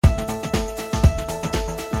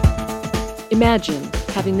Imagine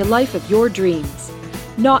having the life of your dreams.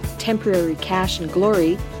 Not temporary cash and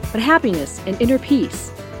glory, but happiness and inner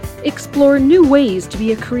peace. Explore new ways to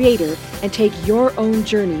be a creator and take your own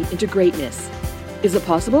journey into greatness. Is it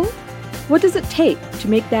possible? What does it take to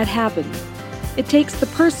make that happen? It takes the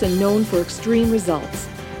person known for extreme results.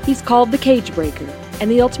 He's called the cage breaker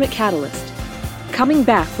and the ultimate catalyst. Coming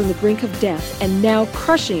back from the brink of death and now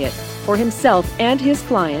crushing it for himself and his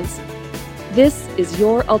clients, this is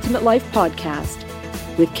Your Ultimate Life Podcast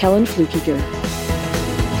with Kellen Flukiger.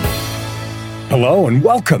 Hello and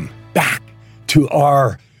welcome back to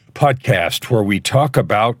our podcast where we talk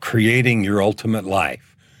about creating your ultimate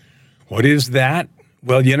life. What is that?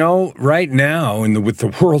 Well, you know, right now with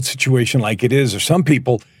the world situation like it is, there's some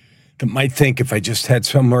people that might think if I just had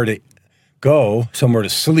somewhere to go, somewhere to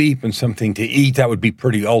sleep and something to eat, that would be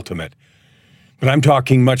pretty ultimate. But I'm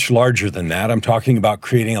talking much larger than that. I'm talking about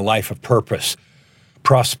creating a life of purpose,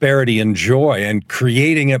 prosperity, and joy, and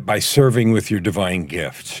creating it by serving with your divine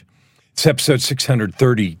gifts. It's episode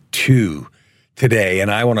 632 today, and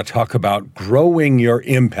I want to talk about growing your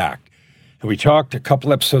impact. And we talked a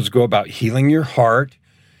couple episodes ago about healing your heart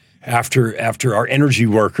after our energy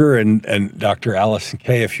worker and Dr. Allison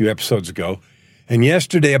Kay a few episodes ago. And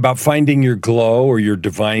yesterday about finding your glow or your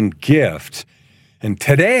divine gift. And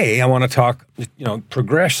today I want to talk,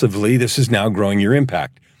 progressively, this is now growing your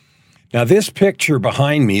impact. Now this picture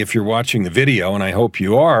behind me, if you're watching the video, and I hope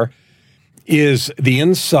you are, is the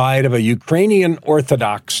inside of a Ukrainian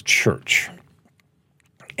Orthodox church.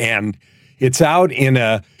 And it's out in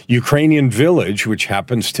a Ukrainian village, which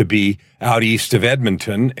happens to be out east of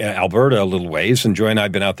Edmonton, Alberta, a little ways. And Joy and I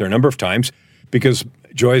have been out there a number of times because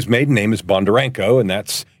Joy's maiden name is Bondarenko, and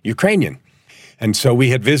that's Ukrainian. And so we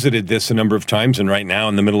had visited this a number of times, and right now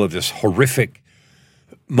in the middle of this horrific,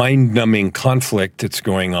 mind-numbing conflict that's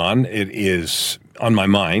going on, it is on my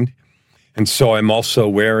mind. And so I'm also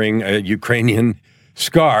wearing a Ukrainian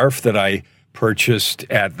scarf that I purchased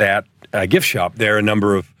at that gift shop there a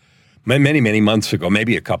number of many months ago,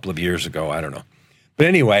 maybe a couple of years ago, I don't know. But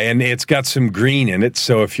anyway, and it's got some green in it,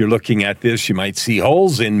 so if you're looking at this, you might see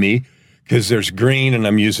holes in me because there's green and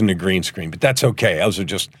I'm using a green screen, but that's okay. Those are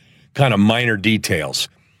just kind of minor details.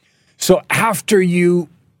 So after you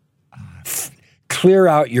clear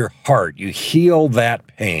out your heart, you heal that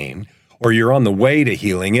pain, or you're on the way to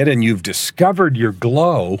healing it and you've discovered your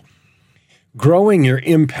glow, growing your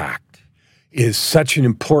impact is such an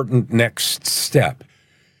important next step.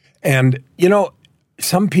 And,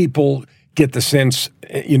 some people get the sense,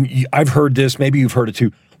 I've heard this, maybe you've heard it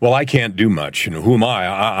too, well, I can't do much. Who am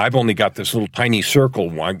I? I've only got this little tiny circle,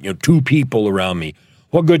 two people around me.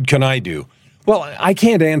 What good can I do? Well, I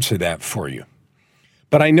can't answer that for you.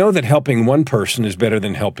 But I know that helping one person is better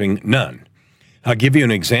than helping none. I'll give you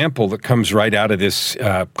an example that comes right out of this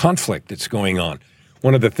conflict that's going on.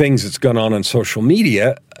 One of the things that's gone on social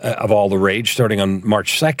media, of all the rage, starting on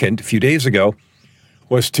March 2nd, a few days ago,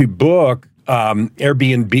 was to book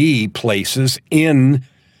Airbnb places in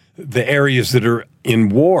the areas that are in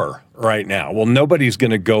war right now. Well, nobody's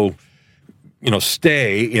going to go,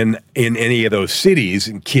 stay in any of those cities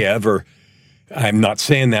in Kiev, or I'm not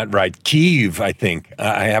saying that right, Kyiv, I think.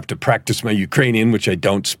 I have to practice my Ukrainian, which I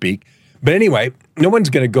don't speak. But anyway, no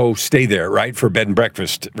one's going to go stay there, right, for bed and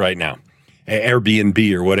breakfast right now,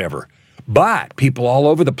 Airbnb or whatever. But people all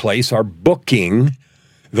over the place are booking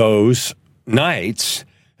those nights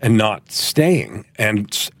and not staying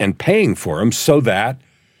and paying for them so that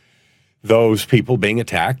those people being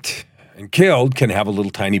attacked and killed can have a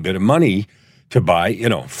little tiny bit of money to buy,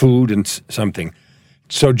 food and something.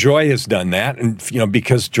 So Joy has done that. And,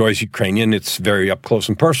 because Joy's Ukrainian, it's very up close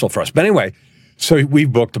and personal for us. But anyway, so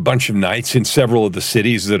we've booked a bunch of nights in several of the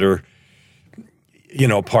cities that are,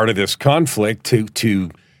 part of this conflict to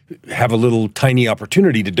have a little tiny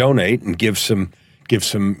opportunity to donate and give some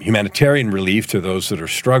humanitarian relief to those that are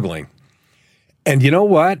struggling. And you know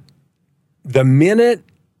what? The minute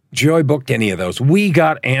Joy booked any of those, we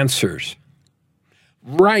got answers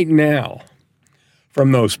right now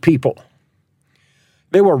from those people.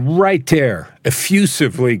 They were right there,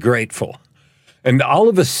 effusively grateful. And all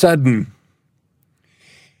of a sudden,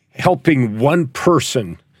 helping one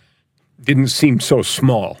person didn't seem so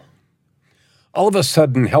small. All of a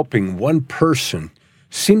sudden, helping one person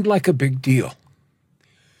seemed like a big deal.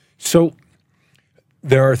 So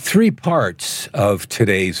there are three parts of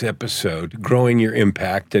today's episode, growing your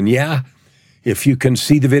impact. And yeah, if you can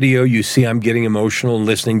see the video, you see I'm getting emotional, and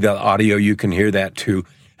listening to the audio, you can hear that too.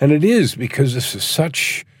 And it is because this is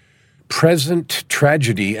such present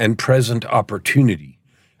tragedy and present opportunity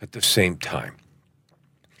at the same time.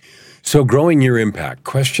 So growing your impact.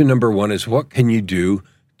 Question number one is, what can you do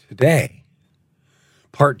today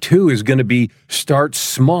Part 2 is going to be start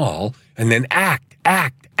small and then act.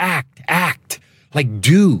 Like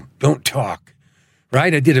don't talk,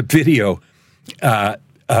 right? I did a video on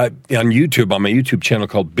YouTube, on my YouTube channel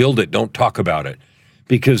called Build It, Don't Talk About It,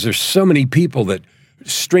 because there's so many people that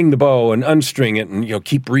string the bow and unstring it and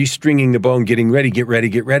keep restringing the bow and get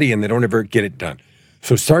ready, and they don't ever get it done.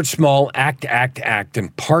 So start small, act.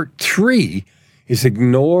 And part 3 is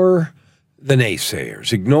ignore the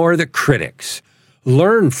naysayers, ignore the critics,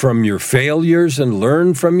 learn from your failures and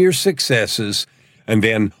learn from your successes, and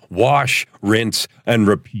then wash, rinse, and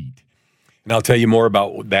repeat. And I'll tell you more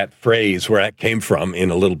about that phrase, where that came from, in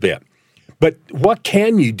a little bit. But what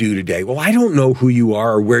can you do today? Well, I don't know who you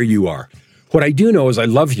are or where you are. What I do know is I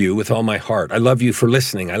love you with all my heart. I love you for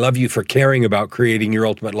listening. I love you for caring about creating your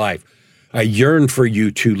ultimate life. I yearn for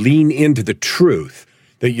you to lean into the truth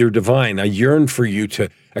that you're divine. I yearn for you to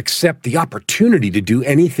accept the opportunity to do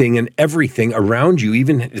anything and everything around you,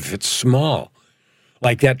 even if it's small.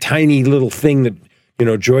 Like that tiny little thing that,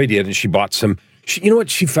 Joy did, and she bought some. You know what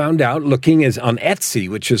she found out looking is on Etsy,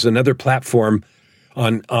 which is another platform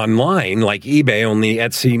online like eBay, only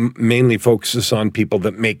Etsy mainly focuses on people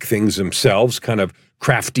that make things themselves, kind of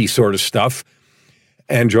crafty sort of stuff.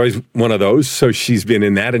 And Joy's one of those, so she's been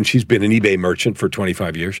in that, and she's been an eBay merchant for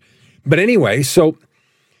 25 years. But anyway, so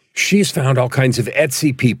she's found all kinds of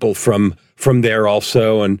Etsy people from there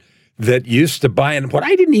also, and that used to buy. And what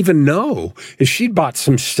I didn't even know is she'd bought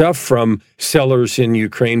some stuff from sellers in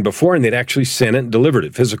Ukraine before, and they'd actually sent it and delivered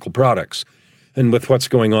it, physical products. And with what's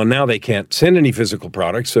going on now, they can't send any physical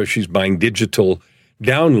products, so she's buying digital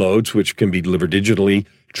downloads, which can be delivered digitally,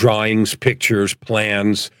 drawings, pictures,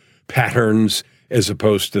 plans, patterns, as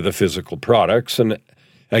opposed to the physical products. And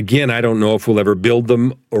again, I don't know if we'll ever build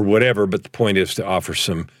them or whatever, but the point is to offer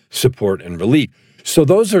some support and relief. So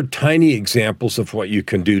those are tiny examples of what you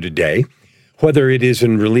can do today, whether it is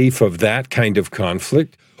in relief of that kind of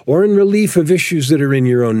conflict or in relief of issues that are in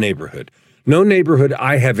your own neighborhood. No neighborhood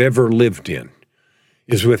I have ever lived in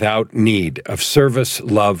is without need of service,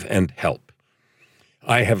 love, and help.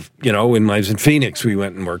 I have, when I was in Phoenix, we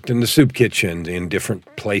went and worked in the soup kitchen in different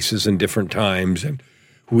places and different times, and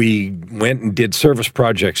we went and did service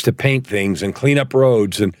projects to paint things and clean up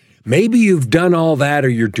roads. And maybe you've done all that or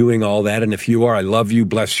you're doing all that. And if you are, I love you,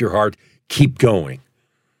 bless your heart, keep going.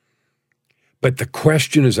 But the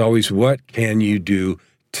question is always, what can you do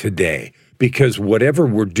today? Because whatever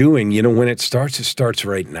we're doing, when it starts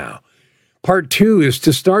right now. Part 2 is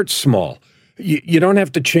to start small. You don't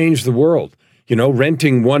have to change the world.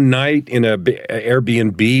 Renting one night in a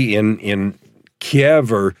Airbnb in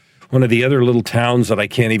Kiev or one of the other little towns that I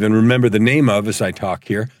can't even remember the name of as I talk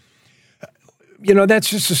here. That's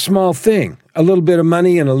just a small thing. A little bit of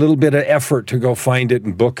money and a little bit of effort to go find it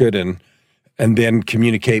and book it and then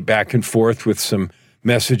communicate back and forth with some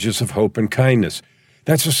messages of hope and kindness.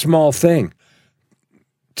 That's a small thing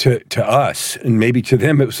to us, and maybe to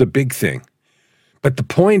them it was a big thing. But the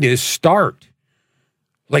point is, start.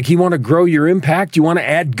 Like, you want to grow your impact, you want to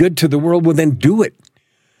add good to the world, well, then do it.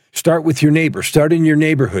 Start with your neighbor. Start in your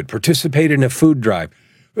neighborhood. Participate in a food drive.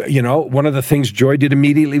 One of the things Joy did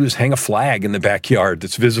immediately was hang a flag in the backyard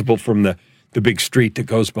that's visible from the big street that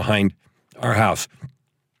goes behind our house.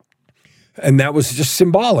 And that was just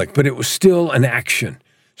symbolic, but it was still an action.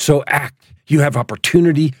 So act. You have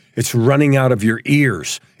opportunity. It's running out of your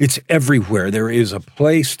ears. It's everywhere. There is a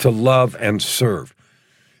place to love and serve.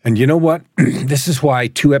 And you know what? This is why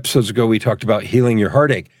 2 episodes ago we talked about healing your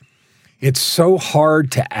heartache. It's so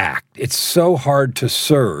hard to act. It's so hard to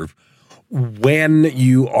serve when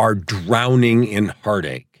you are drowning in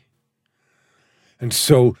heartache. And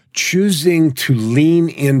so choosing to lean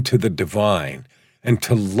into the divine and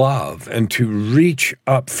to love and to reach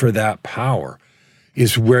up for that power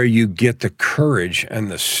is where you get the courage and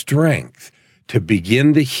the strength to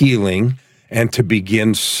begin the healing and to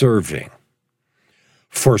begin serving.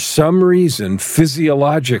 For some reason,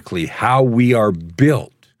 physiologically, how we are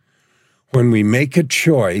built, when we make a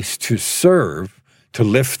choice to serve, to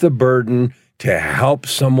lift the burden, to help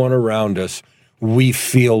someone around us, we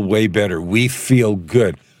feel way better. We feel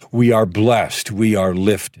good. We are blessed. We are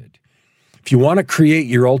lifted. If you want to create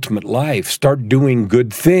your ultimate life, start doing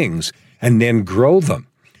good things and then grow them.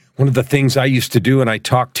 One of the things I used to do, and I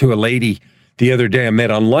talked to a lady the other day I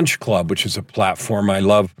met on Lunch Club, which is a platform I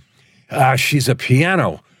love. She's a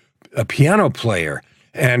piano player.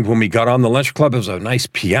 And when we got on the Lunch Club, there was a nice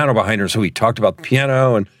piano behind her. So we talked about the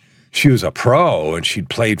piano, and she was a pro, and she'd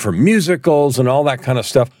played for musicals and all that kind of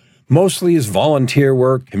stuff, mostly as volunteer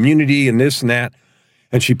work, community, and this and that.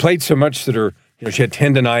 And she played so much that she had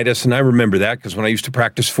tendonitis. And I remember that because when I used to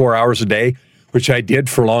practice 4 hours a day, which I did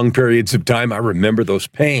for long periods of time. I remember those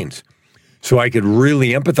pains. So I could really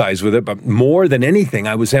empathize with it. But more than anything,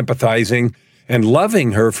 I was empathizing and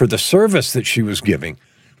loving her for the service that she was giving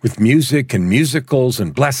with music and musicals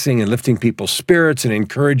and blessing and lifting people's spirits and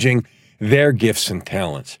encouraging their gifts and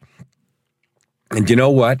talents. And you know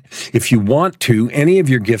what? If you want to, any of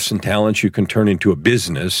your gifts and talents you can turn into a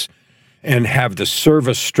business and have the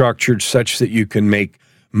service structured such that you can make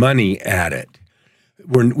money at it.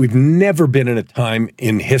 We've never been in a time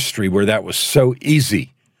in history where that was so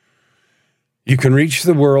easy. You can reach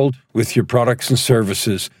the world with your products and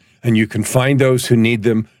services, and you can find those who need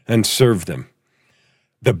them and serve them.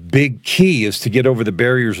 The big key is to get over the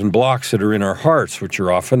barriers and blocks that are in our hearts, which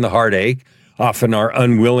are often the heartache, often our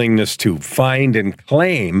unwillingness to find and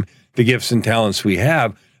claim the gifts and talents we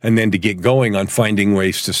have, and then to get going on finding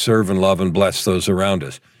ways to serve and love and bless those around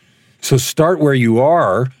us. So start where you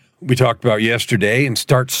are, we talked about yesterday, and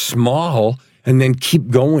start small, and then keep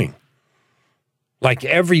going. Like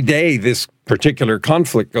every day this particular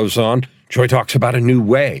conflict goes on, Joy talks about a new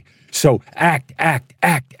way. So act,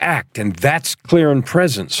 and that's clear and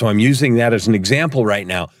present. So I'm using that as an example right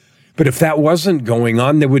now. But if that wasn't going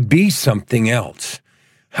on, there would be something else.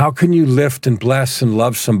 How can you lift and bless and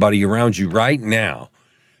love somebody around you right now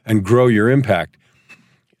and grow your impact?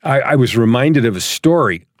 I was reminded of a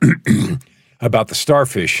story about the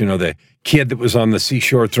starfish, the kid that was on the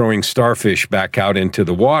seashore throwing starfish back out into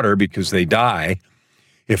the water because they die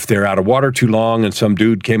if they're out of water too long, and some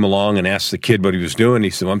dude came along and asked the kid what he was doing. He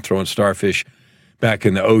said, well, I'm throwing starfish back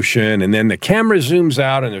in the ocean. And then the camera zooms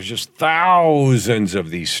out, and there's just thousands of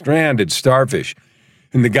these stranded starfish.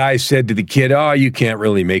 And the guy said to the kid, oh, you can't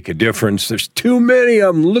really make a difference. There's too many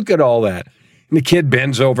of them. Look at all that. And the kid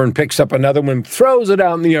bends over and picks up another one, throws it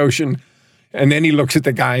out in the ocean. And then he looks at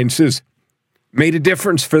the guy and says, made a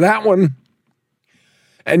difference for that one.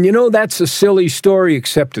 And that's a silly story,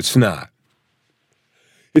 except it's not.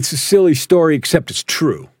 It's a silly story, except it's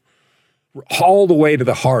true. All the way to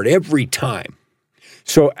the heart, every time.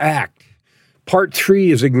 So act. Part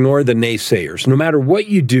 3 is ignore the naysayers. No matter what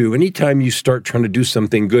you do, anytime you start trying to do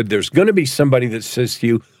something good, there's going to be somebody that says to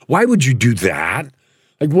you, why would you do that?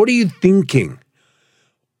 Like, what are you thinking?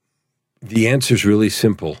 The answer is really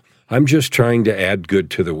simple. I'm just trying to add good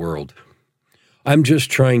to the world. I'm just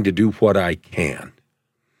trying to do what I can.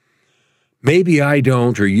 Maybe I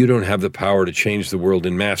don't, or you don't have the power to change the world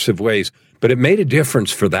in massive ways, but it made a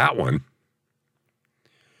difference for that one.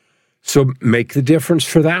 So make the difference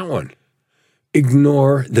for that one.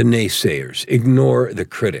 Ignore the naysayers. Ignore the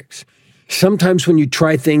critics. Sometimes when you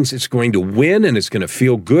try things, it's going to win and it's going to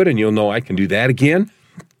feel good and you'll know I can do that again.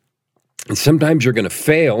 And sometimes you're going to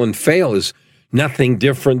fail, and fail is nothing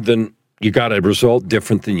different than you got a result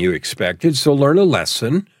different than you expected. So learn a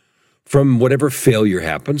lesson from whatever failure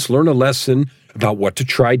happens. Learn a lesson about what to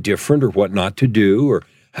try different or what not to do or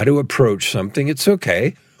how to approach something. It's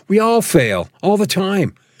okay. We all fail all the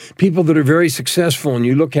time. People that are very successful, and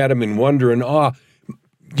you look at them in wonder and awe,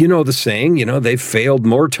 the saying, they've failed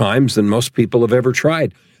more times than most people have ever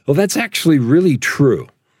tried. Well, that's actually really true.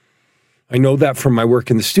 I know that from my work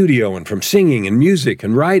in the studio and from singing and music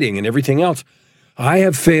and writing and everything else. I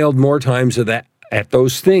have failed more times at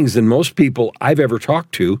those things than most people I've ever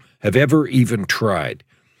talked to have ever even tried.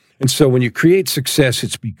 And so when you create success,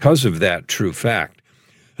 it's because of that true fact.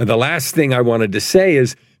 And the last thing I wanted to say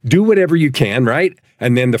is do whatever you can, right?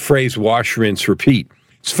 And then the phrase wash, rinse, repeat.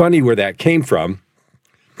 It's funny where that came from.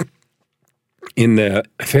 In the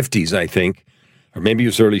 50s, I think, or maybe it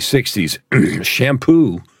was early 60s,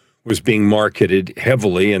 shampoo was being marketed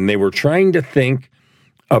heavily, and they were trying to think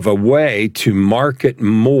of a way to market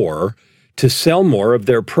more, to sell more of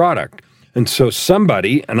their product. And so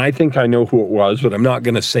somebody, and I think I know who it was, but I'm not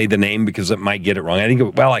going to say the name because it might get it wrong.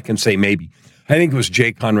 I can say maybe. I think it was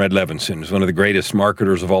J. Conrad Levinson, who's one of the greatest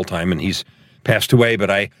marketers of all time, and he's passed away,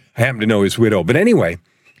 but I happen to know his widow. But anyway,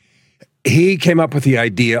 he came up with the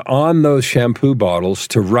idea on those shampoo bottles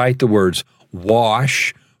to write the words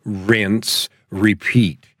wash, rinse,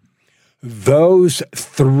 repeat. Those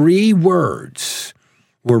 3 words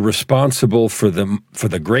were responsible for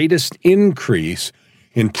the greatest increase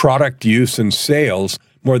in product use and sales,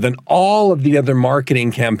 more than all of the other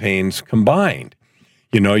marketing campaigns combined.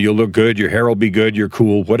 You'll look good, your hair will be good, you're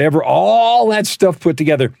cool, whatever, all that stuff put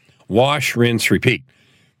together. Wash, rinse, repeat.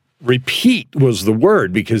 Repeat was the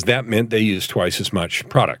word because that meant they used twice as much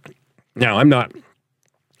product. Now, I'm not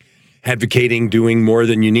advocating doing more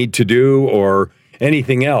than you need to do or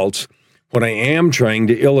anything else. What I am trying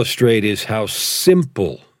to illustrate is how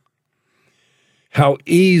simple, how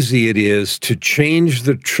easy it is to change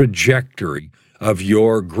the trajectory of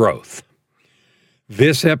your growth.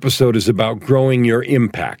 This episode is about growing your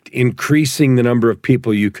impact, increasing the number of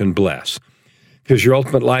people you can bless. Because your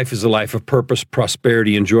ultimate life is a life of purpose,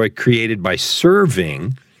 prosperity, and joy created by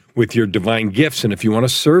serving with your divine gifts. And if you want to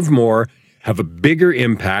serve more, have a bigger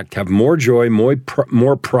impact, have more joy,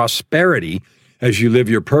 more prosperity as you live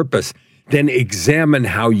your purpose, then examine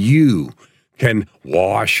how you can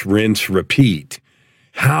wash, rinse, repeat.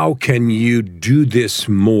 How can you do this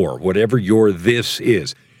more, whatever your this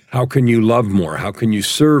is? How can you love more? How can you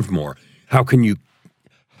serve more? How can you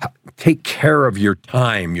take care of your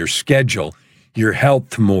time, your schedule, your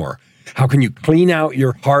health more? How can you clean out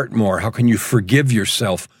your heart more? How can you forgive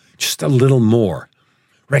yourself just a little more?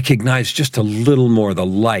 Recognize just a little more the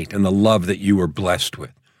light and the love that you were blessed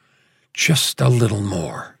with. Just a little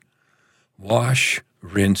more. Wash,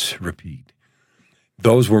 rinse, repeat.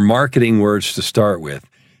 Those were marketing words to start with.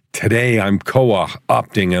 Today, I'm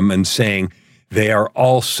co-opting them and saying they are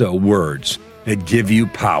also words that give you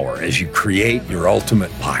power as you create your ultimate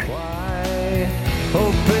life.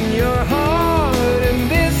 Open your heart and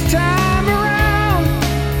this time around.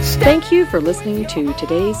 Thank you for listening to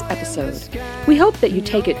today's episode. We hope that you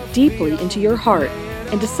take it deeply into your heart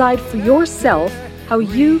and decide for yourself how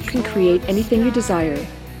you can create anything you desire.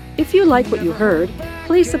 If you like what you heard,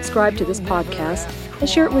 please subscribe to this podcast and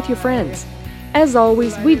share it with your friends. As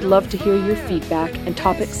always, we'd love to hear your feedback and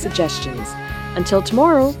topic suggestions. Until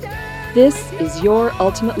tomorrow, this is Your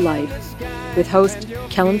Ultimate Life with host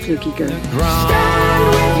Kellen Flukiger. Stand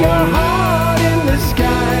with your heart in the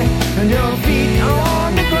sky and your feet on